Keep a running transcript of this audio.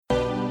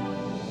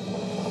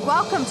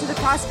Welcome to the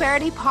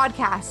Prosperity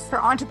Podcast for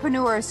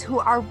entrepreneurs who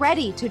are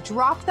ready to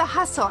drop the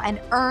hustle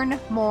and earn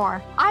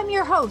more. I'm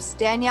your host,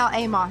 Danielle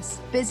Amos,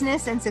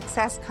 business and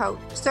success coach,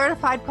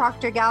 certified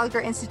Proctor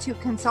Gallagher Institute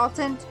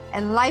consultant,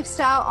 and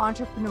lifestyle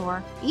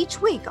entrepreneur.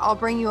 Each week, I'll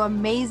bring you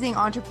amazing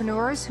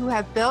entrepreneurs who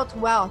have built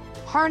wealth,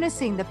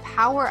 harnessing the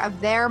power of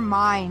their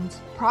mind.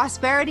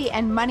 Prosperity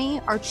and money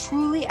are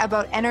truly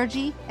about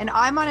energy, and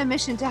I'm on a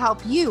mission to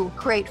help you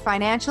create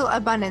financial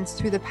abundance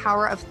through the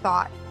power of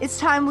thought. It's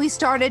time we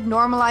started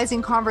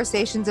normalizing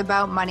conversations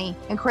about money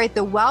and create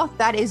the wealth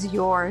that is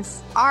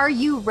yours. Are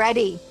you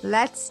ready?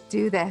 Let's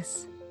do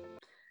this.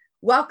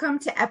 Welcome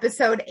to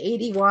episode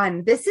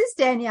 81. This is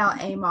Danielle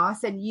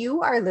Amos, and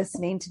you are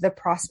listening to the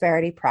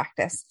Prosperity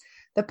Practice,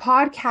 the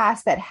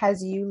podcast that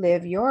has you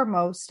live your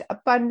most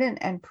abundant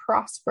and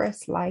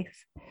prosperous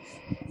life.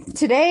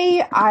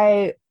 Today,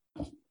 I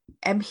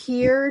am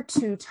here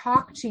to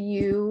talk to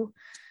you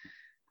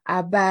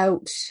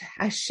about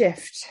a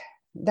shift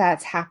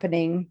that's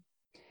happening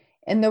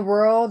in the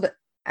world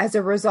as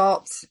a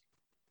result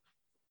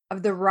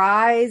of the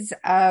rise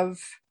of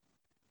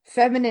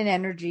feminine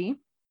energy.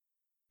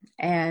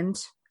 And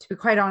to be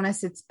quite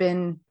honest, it's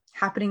been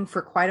happening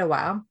for quite a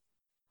while,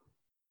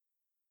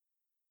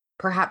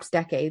 perhaps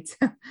decades.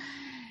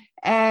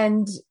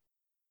 And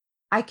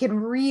I can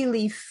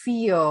really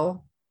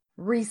feel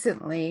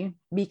recently,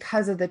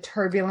 because of the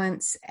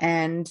turbulence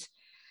and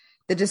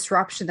the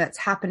disruption that's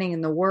happening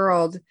in the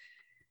world,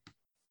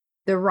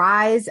 the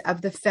rise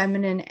of the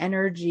feminine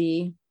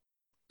energy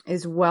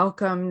is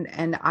welcomed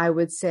and I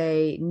would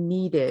say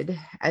needed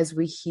as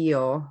we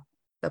heal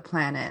the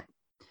planet.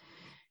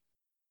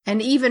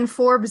 And even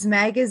Forbes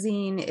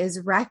magazine is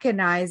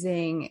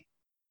recognizing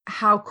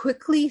how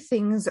quickly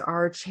things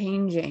are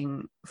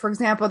changing. For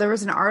example, there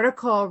was an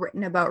article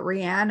written about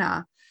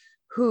Rihanna,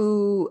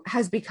 who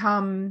has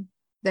become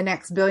the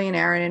next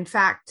billionaire, and in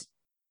fact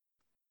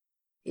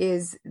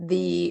is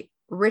the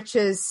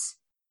richest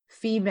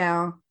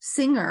female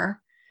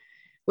singer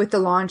with the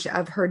launch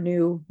of her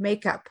new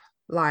makeup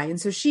line.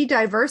 So she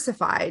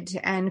diversified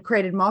and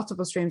created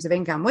multiple streams of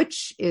income,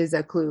 which is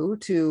a clue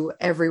to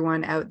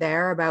everyone out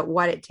there about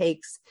what it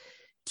takes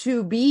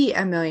to be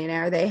a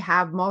millionaire. They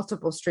have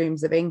multiple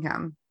streams of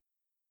income.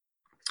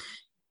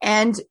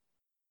 And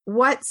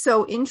what's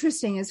so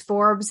interesting is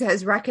Forbes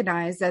has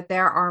recognized that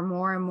there are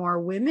more and more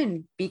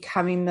women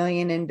becoming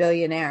million and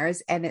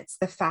billionaires, and it's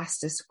the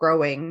fastest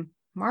growing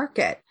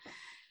market.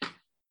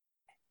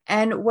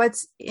 And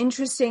what's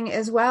interesting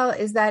as well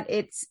is that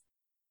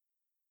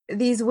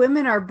these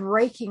women are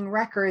breaking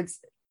records,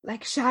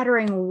 like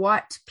shattering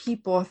what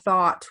people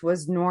thought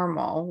was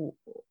normal.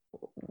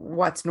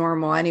 What's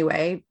normal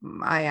anyway?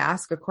 I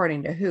ask,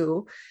 according to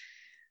who?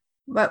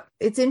 But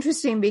it's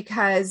interesting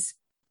because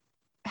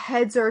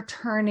heads are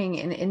turning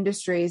in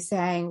industries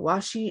saying,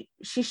 well, she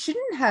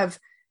shouldn't have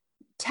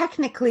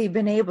technically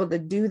been able to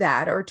do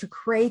that or to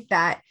create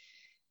that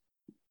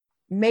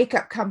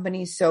makeup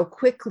company so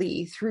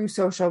quickly through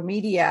social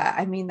media.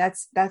 I mean,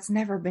 that's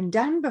never been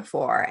done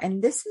before.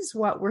 And this is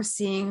what we're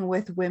seeing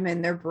with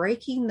women. They're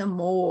breaking the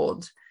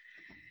mold.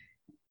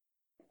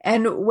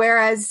 And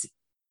whereas,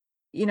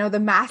 the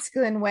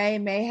masculine way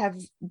may have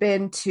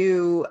been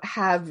to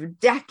have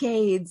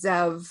decades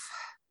of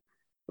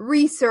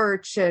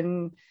research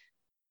and,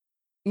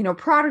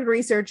 product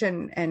research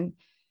and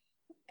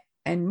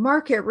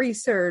market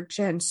research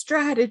and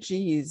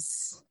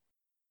strategies.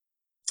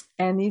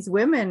 And these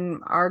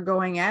women are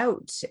going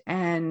out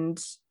and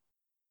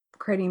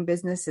creating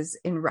businesses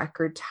in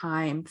record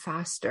time,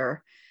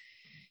 faster.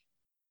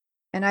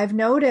 And I've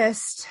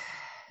noticed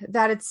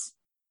that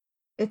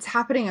it's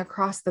happening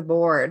across the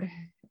board,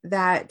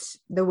 that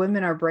the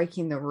women are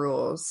breaking the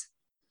rules.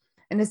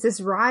 And it's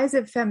this rise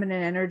of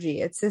feminine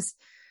energy. It's this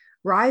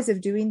rise of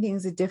doing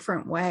things a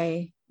different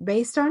way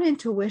based on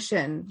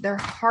intuition. They're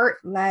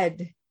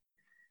heart-led.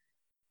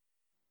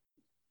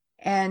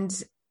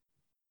 And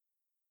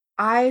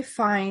I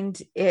find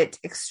it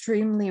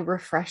extremely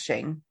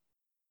refreshing.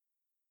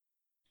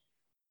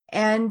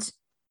 And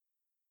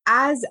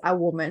as a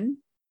woman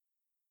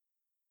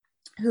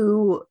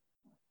who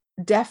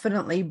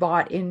definitely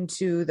bought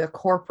into the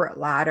corporate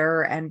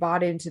ladder and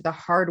bought into the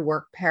hard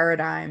work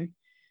paradigm,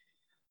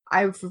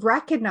 I've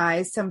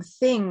recognized some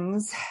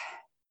things,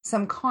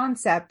 some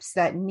concepts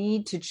that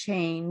need to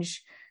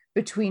change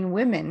between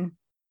women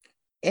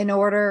in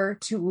order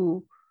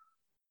to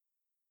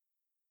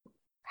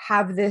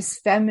have this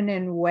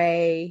feminine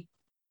way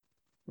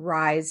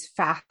rise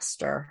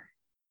faster.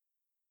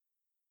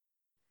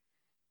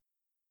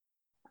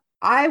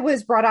 I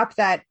was brought up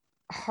that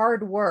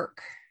hard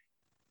work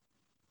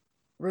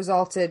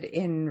resulted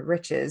in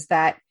riches,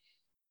 that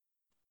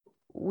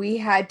we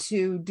had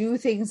to do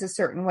things a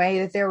certain way,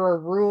 that there were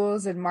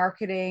rules in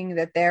marketing,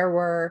 that there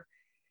were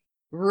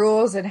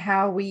rules in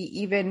how we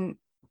even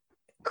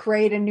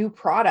create a new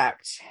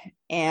product,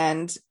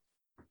 and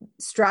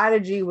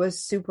strategy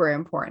was super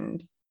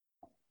important.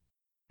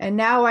 And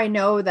now I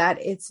know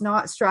that it's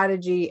not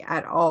strategy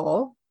at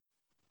all.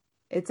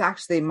 It's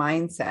actually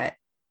mindset.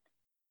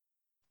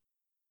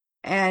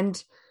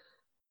 And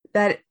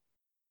that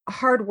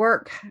hard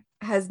work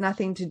has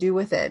nothing to do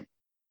with it.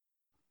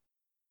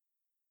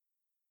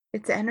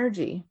 It's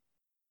energy.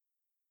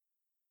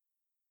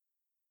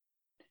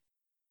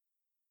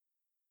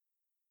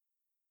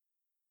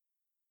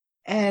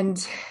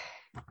 And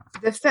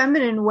the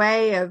feminine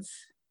way of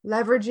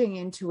leveraging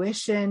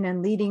intuition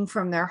and leading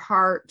from their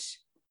heart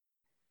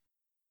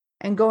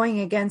and going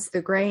against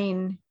the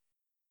grain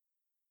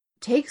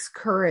takes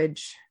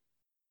courage.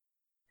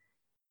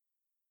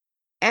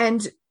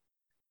 And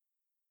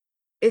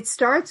it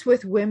starts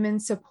with women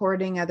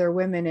supporting other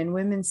women and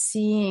women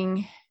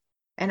seeing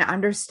and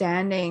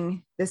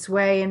understanding this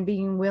way and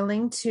being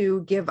willing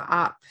to give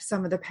up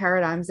some of the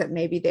paradigms that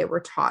maybe they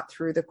were taught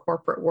through the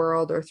corporate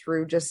world or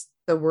through just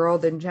the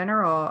world in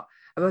general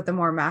about the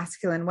more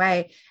masculine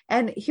way.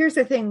 And here's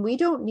the thing, we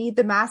don't need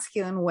the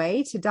masculine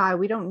way to die.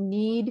 We don't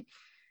need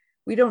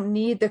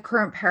the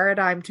current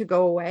paradigm to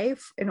go away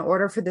in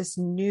order for this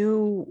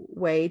new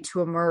way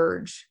to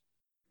emerge.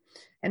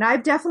 And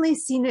I've definitely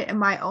seen it in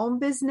my own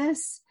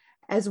business,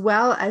 as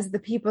well as the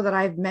people that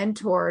I've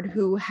mentored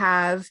who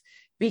have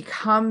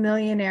become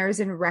millionaires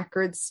in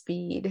record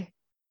speed,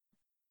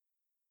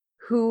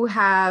 who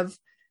have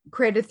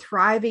created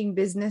thriving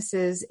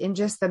businesses in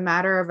just the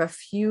matter of a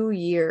few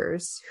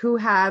years, who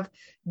have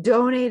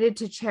donated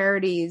to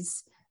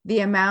charities the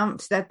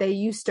amount that they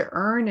used to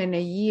earn in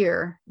a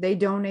year. They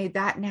donate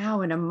that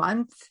now in a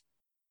month.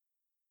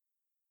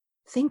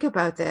 Think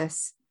about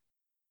this.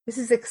 This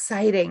is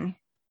exciting.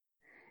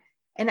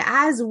 And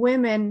as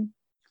women,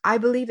 I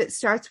believe it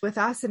starts with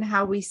us and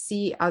how we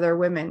see other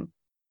women.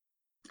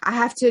 I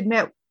have to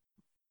admit,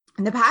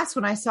 in the past,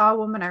 when I saw a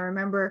woman, I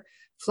remember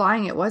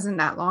flying, it wasn't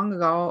that long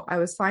ago. I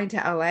was flying to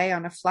LA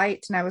on a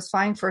flight and I was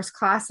flying first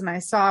class and I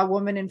saw a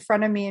woman in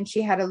front of me and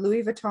she had a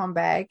Louis Vuitton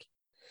bag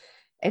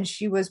and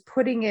she was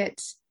putting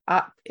it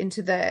up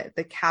into the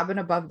cabin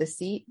above the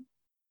seat.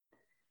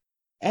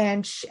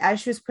 And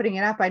as she was putting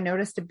it up, I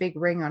noticed a big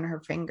ring on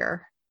her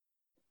finger.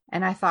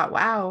 And I thought,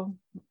 wow,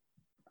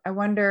 I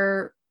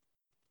wonder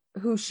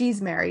who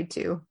she's married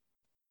to.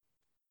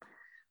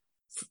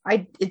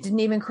 It didn't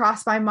even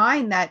cross my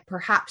mind that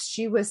perhaps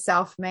she was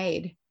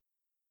self-made.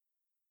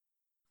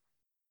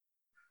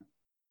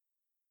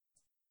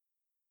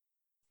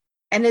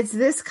 And it's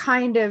this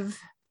kind of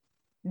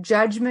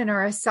judgment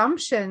or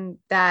assumption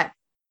that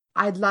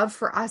I'd love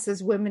for us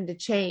as women to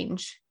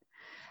change.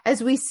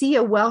 As we see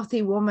a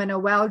wealthy woman, a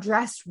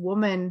well-dressed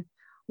woman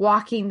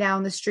walking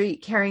down the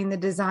street carrying the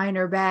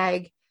designer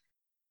bag,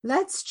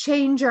 let's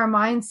change our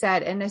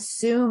mindset and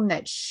assume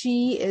that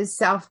she is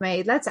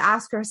self-made. Let's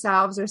ask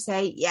ourselves or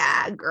say,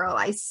 yeah, girl,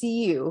 I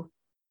see you.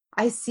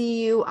 I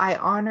see you. I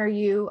honor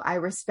you. I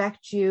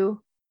respect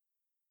you.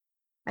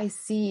 I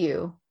see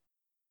you.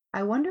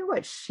 I wonder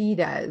what she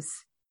does.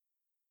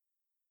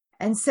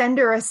 And send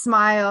her a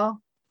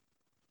smile,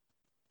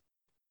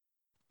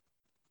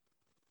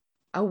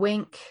 a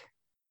wink,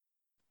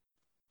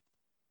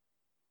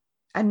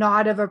 a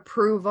nod of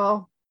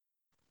approval,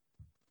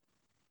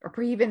 or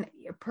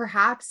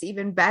perhaps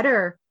even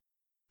better,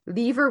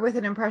 leave her with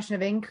an impression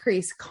of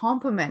increase,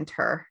 compliment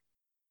her,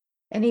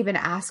 and even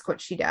ask what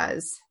she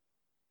does.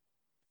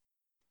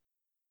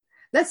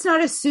 Let's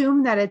not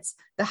assume that it's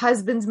the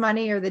husband's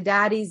money or the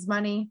daddy's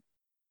money.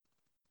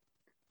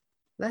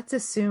 Let's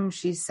assume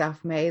she's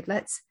self-made.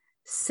 Let's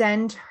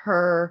send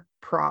her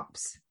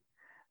props.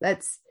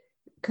 Let's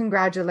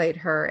congratulate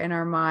her in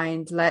our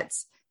mind.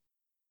 Let's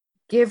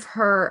give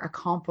her a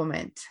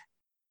compliment.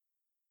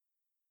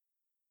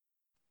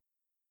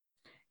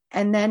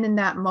 And then in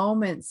that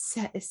moment,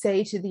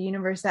 say to the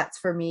universe, that's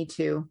for me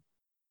too.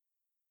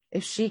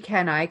 If she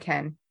can, I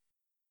can.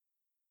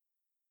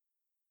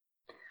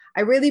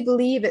 I really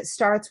believe it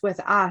starts with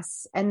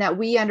us and that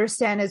we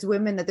understand as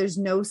women that there's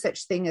no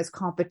such thing as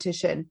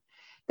competition,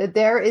 that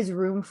there is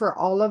room for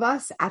all of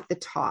us at the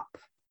top.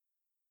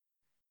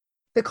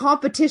 The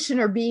competition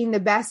or being the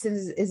best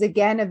is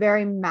again a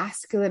very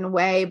masculine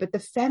way, but the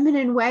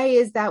feminine way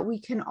is that we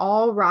can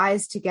all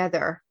rise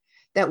together,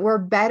 that we're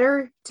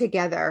better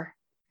together,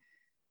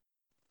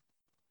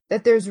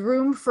 that there's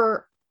room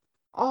for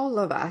all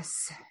of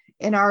us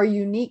in our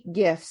unique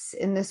gifts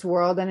in this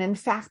world. And in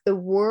fact, the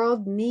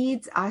world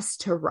needs us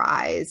to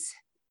rise,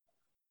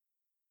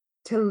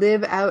 to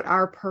live out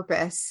our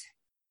purpose.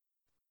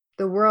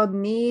 The world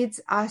needs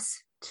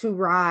us to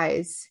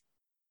rise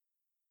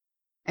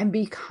and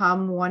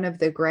become one of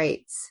the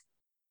greats,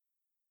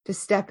 to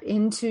step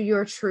into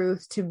your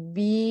truth, to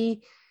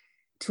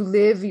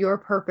live your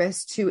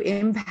purpose, to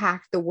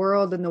impact the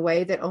world in the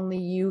way that only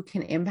you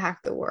can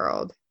impact the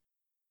world.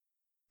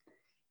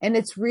 And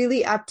it's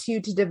really up to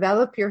you to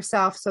develop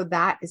yourself so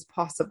that is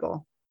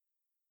possible.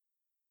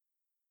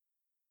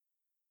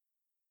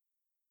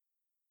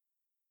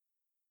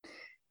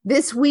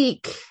 This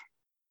week,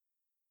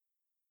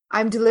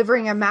 I'm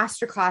delivering a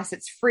masterclass.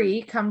 It's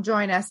free. Come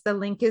join us. The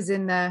link is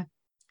in the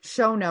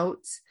show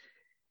notes.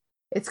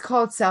 It's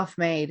called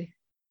Self-Made.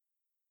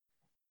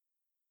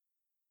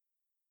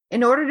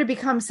 In order to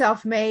become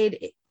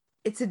self-made,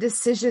 it's a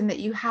decision that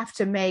you have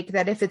to make,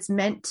 that if it's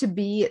meant to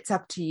be, it's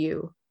up to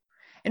you.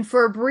 And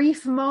for a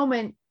brief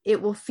moment,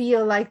 it will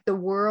feel like the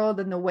world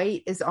and the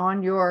weight is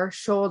on your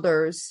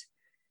shoulders.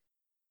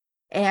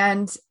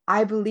 And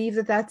I believe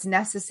that that's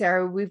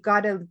necessary. We've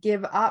got to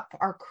give up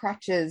our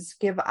crutches,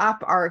 give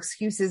up our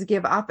excuses,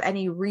 give up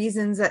any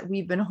reasons that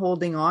we've been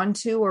holding on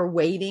to or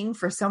waiting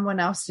for someone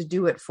else to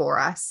do it for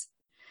us.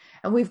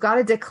 And we've got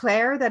to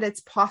declare that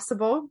it's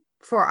possible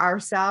for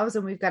ourselves,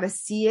 and we've got to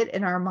see it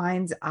in our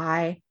mind's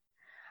eye.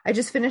 I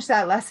just finished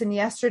that lesson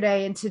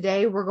yesterday, and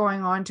today we're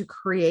going on to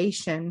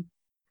creation.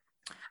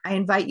 I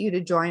invite you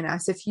to join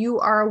us. If you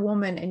are a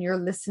woman and you're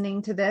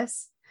listening to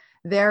this,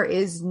 there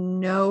is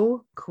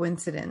no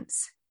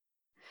coincidence.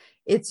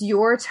 It's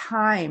your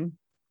time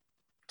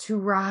to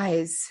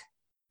rise.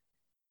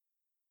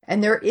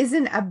 And there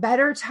isn't a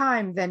better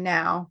time than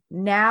now.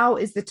 Now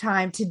is the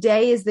time.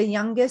 Today is the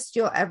youngest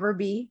you'll ever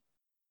be.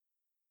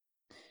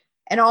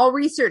 And all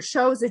research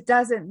shows it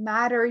doesn't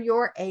matter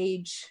your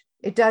age.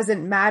 It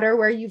doesn't matter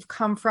where you've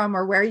come from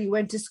or where you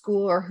went to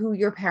school or who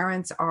your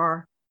parents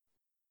are.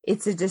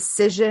 It's a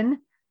decision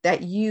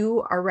that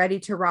you are ready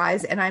to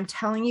rise. And I'm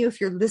telling you, if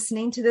you're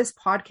listening to this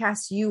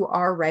podcast, you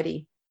are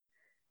ready.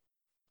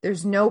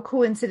 There's no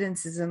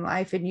coincidences in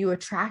life, and you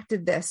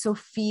attracted this. So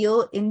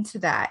feel into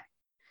that.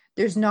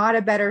 There's not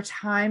a better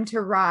time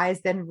to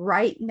rise than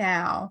right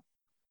now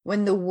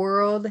when the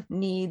world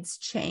needs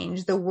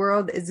change. The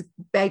world is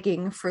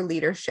begging for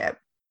leadership.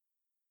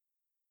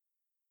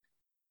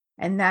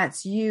 And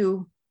that's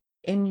you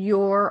in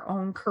your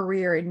own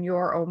career, in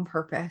your own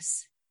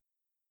purpose.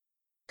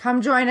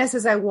 Come join us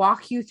as I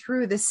walk you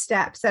through the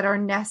steps that are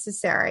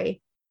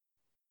necessary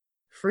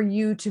for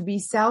you to be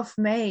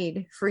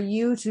self-made, for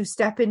you to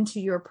step into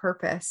your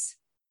purpose.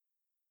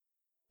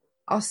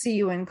 I'll see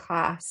you in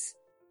class.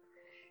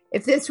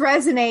 If this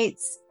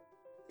resonates,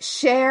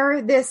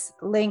 share this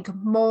link.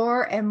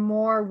 More and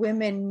more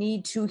women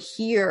need to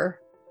hear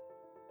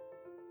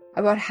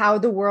about how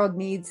the world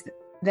needs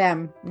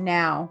them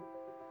now.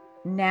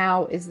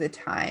 Now is the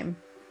time.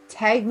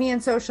 Tag me in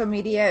social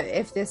media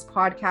if this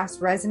podcast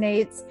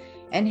resonates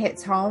and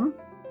hits home.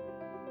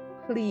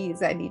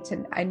 Please, I need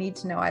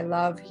to know. I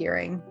love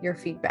hearing your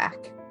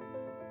feedback.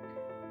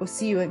 We'll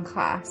see you in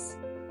class.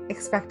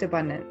 Expect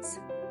abundance.